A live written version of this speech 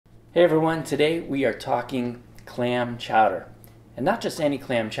Hey everyone, today we are talking clam chowder. And not just any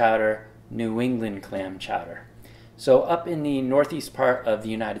clam chowder, New England clam chowder. So up in the northeast part of the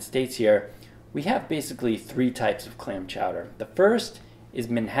United States here, we have basically three types of clam chowder. The first is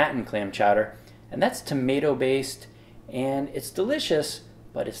Manhattan clam chowder, and that's tomato based, and it's delicious,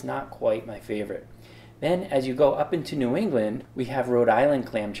 but it's not quite my favorite. Then as you go up into New England, we have Rhode Island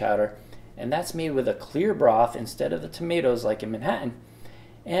clam chowder, and that's made with a clear broth instead of the tomatoes like in Manhattan.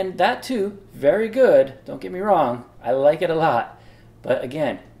 And that too, very good, don't get me wrong, I like it a lot. But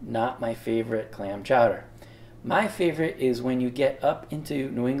again, not my favorite clam chowder. My favorite is when you get up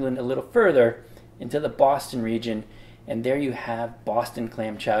into New England a little further, into the Boston region, and there you have Boston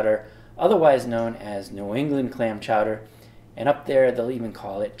clam chowder, otherwise known as New England clam chowder, and up there they'll even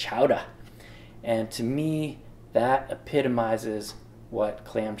call it Chowdah. And to me, that epitomizes what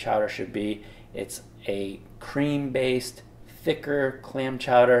clam chowder should be. It's a cream-based, thicker clam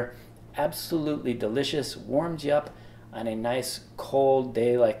chowder, absolutely delicious, warms you up on a nice cold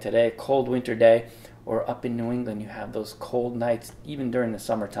day like today, cold winter day, or up in New England you have those cold nights even during the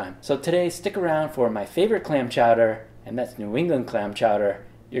summertime. So today stick around for my favorite clam chowder, and that's New England clam chowder.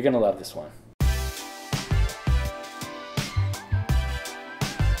 You're gonna love this one.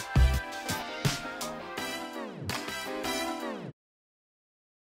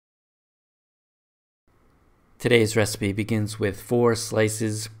 Today's recipe begins with 4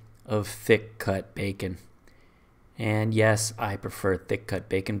 slices of thick cut bacon. And yes, I prefer thick cut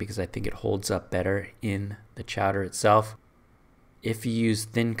bacon because I think it holds up better in the chowder itself. If you use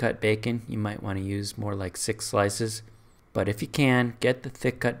thin cut bacon, you might want to use more like 6 slices. But if you can, get the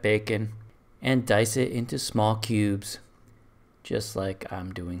thick cut bacon and dice it into small cubes, just like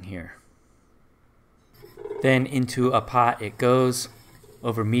I'm doing here. Then into a pot it goes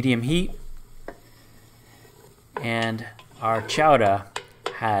over medium heat. And our chowder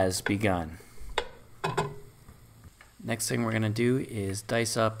has begun. Next thing we're going to do is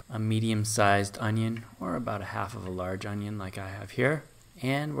dice up a medium-sized onion, or about a half of a large onion like I have here.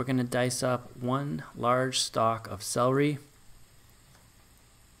 And we're going to dice up 1 large stalk of celery,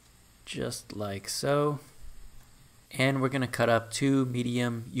 just like so. And we're going to cut up 2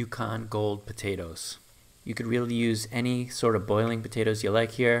 medium Yukon Gold potatoes. You could really use any sort of boiling potatoes you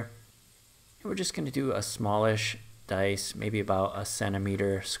like here. We're just going to do a smallish dice, maybe about a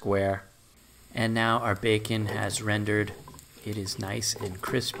centimeter square. And now our bacon has rendered. It is nice and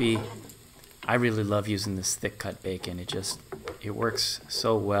crispy. I really love using this thick cut bacon. It works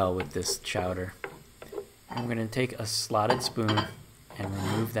so well with this chowder. I'm going to take a slotted spoon and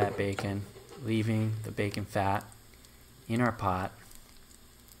remove that bacon, leaving the bacon fat in our pot,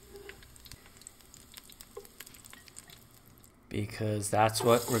 because that's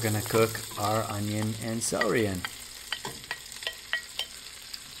what we're going to cook our onion and celery in.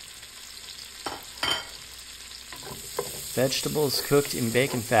 Vegetables cooked in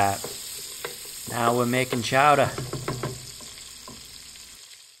bacon fat. Now we're making chowder.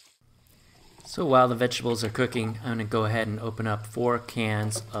 So while the vegetables are cooking, I'm going to go ahead and open up 4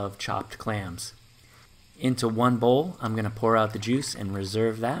 cans of chopped clams. Into 1 bowl, I'm going to pour out the juice and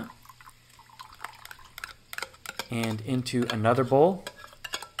reserve that. And into another bowl,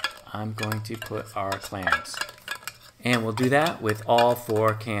 I'm going to put our clams. And we'll do that with all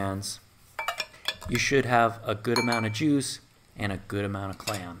 4 cans. You should have a good amount of juice and a good amount of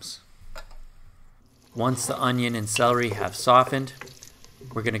clams. Once the onion and celery have softened,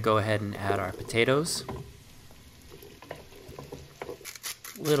 we're going to go ahead and add our potatoes.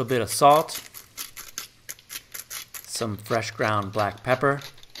 A little bit of salt, some fresh ground black pepper.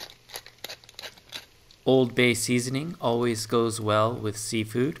 Old Bay seasoning always goes well with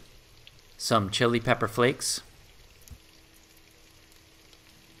seafood. Some chili pepper flakes.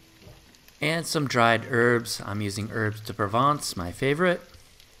 And some dried herbs. I'm using herbs de Provence, my favorite.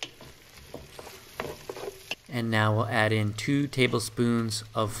 And now we'll add in 2 tablespoons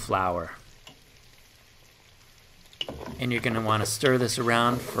of flour. And you're going to want to stir this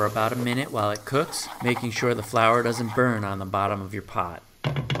around for about a minute while it cooks, making sure the flour doesn't burn on the bottom of your pot.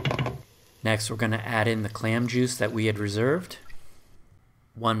 Next, we're going to add in the clam juice that we had reserved,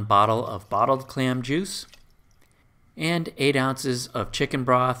 1 bottle of bottled clam juice, and 8 ounces of chicken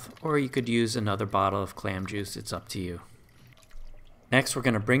broth, or you could use another bottle of clam juice, it's up to you. Next, we're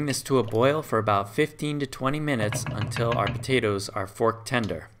going to bring this to a boil for about 15 to 20 minutes until our potatoes are fork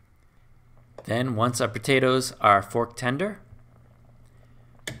tender. Then, once our potatoes are fork tender,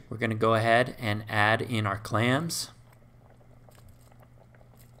 we're going to go ahead and add in our clams.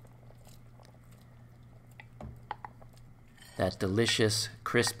 That delicious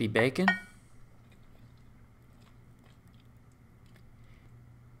crispy bacon.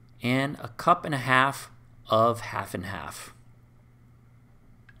 and a cup and a half of half and half.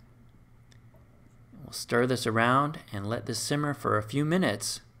 We'll stir this around and let this simmer for a few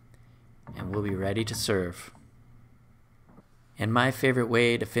minutes, and we'll be ready to serve. And my favorite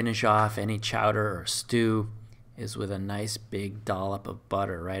way to finish off any chowder or stew is with a nice big dollop of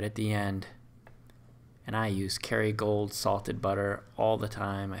butter right at the end. And I use Kerrygold salted butter all the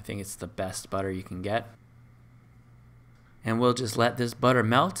time. I think it's the best butter you can get. And we'll just let this butter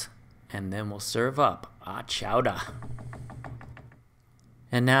melt, and then we'll serve up our chowder.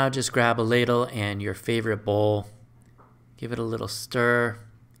 And now just grab a ladle and your favorite bowl. Give it a little stir.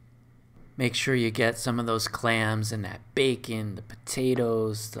 Make sure you get some of those clams and that bacon, the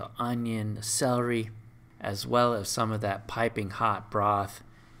potatoes, the onion, the celery, as well as some of that piping hot broth.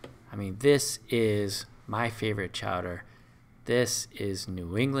 I mean, this is my favorite chowder. This is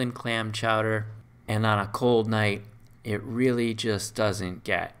New England clam chowder, and on a cold night, it really just doesn't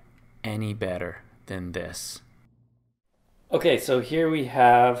get any better than this. Okay, so here we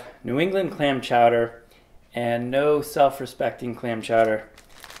have New England clam chowder, and no self-respecting clam chowder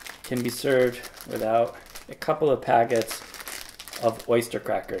can be served without a couple of packets of oyster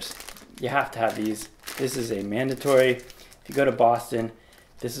crackers. You have to have these. This is a mandatory. If you go to Boston,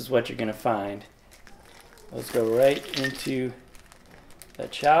 this is what you're going to find. Let's go right into the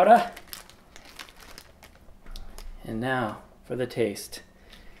chowder. And now for the taste.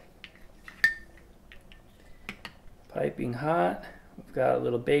 Piping hot. We've got a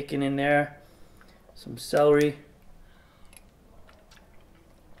little bacon in there, some celery.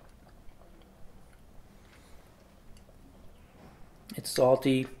 It's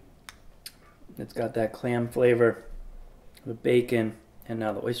salty. It's got that clam flavor, the bacon, and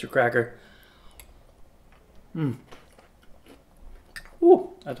now the oyster cracker. Ooh,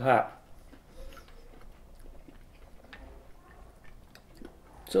 that's hot.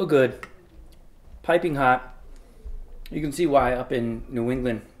 So good. Piping hot. You can see why up in New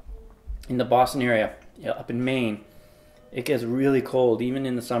England, in the Boston area, up in Maine, it gets really cold, even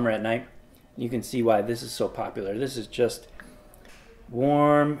in the summer at night. You can see why this is so popular. This is just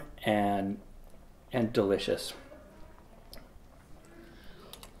warm and delicious.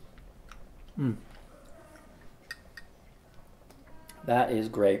 That is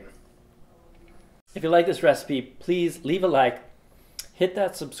great. If you like this recipe, please leave a like, hit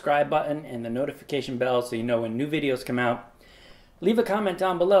that subscribe button and the notification bell so you know when new videos come out. Leave a comment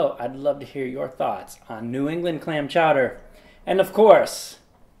down below. I'd love to hear your thoughts on New England clam chowder. And of course,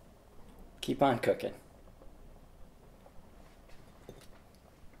 keep on cooking.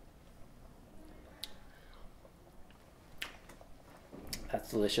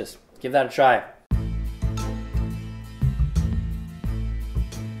 That's delicious. Give that a try.